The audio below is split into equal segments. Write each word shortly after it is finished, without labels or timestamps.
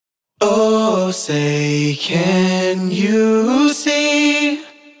say, can you see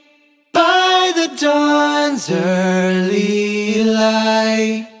by the dawn's early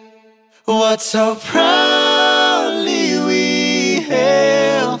light what so proudly we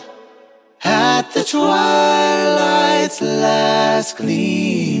hailed at the twilight's last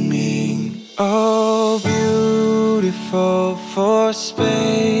gleaming? Oh, beautiful for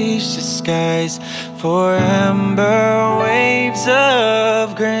spacious skies, for amber waves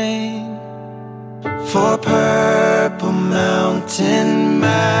of grain, for purple mountain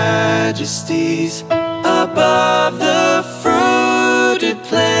majesties above the fruited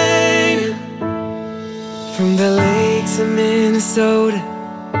plain. From the lakes of Minnesota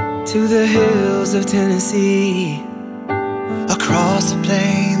to the hills of Tennessee, across the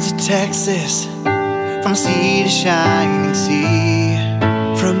plains of Texas, from sea to shining sea,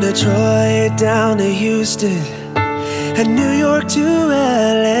 from Detroit down to Houston and New York to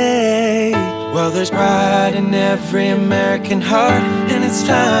LA. Well, there's pride in every American heart, and it's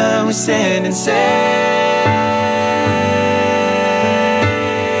time we stand and say,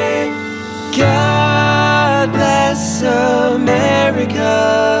 God bless America,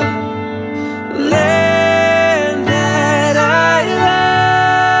 land that I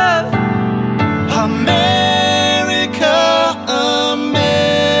love. America,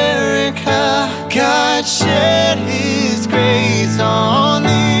 America, God shed His grace on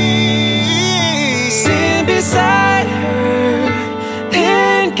thee. Stand beside her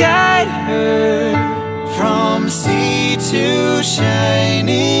and guide her from sea to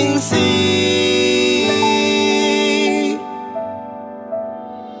shining sea.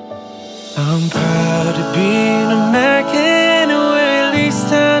 I'm proud to be an American, where at least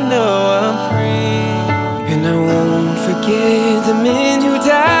I know I'm free. And I won't forget the men who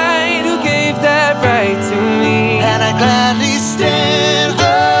died, who gave that right to me. And I gladly stand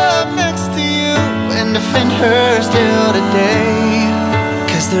up next to you and defend her still today.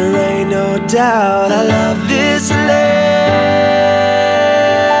 'Cause there ain't no doubt I love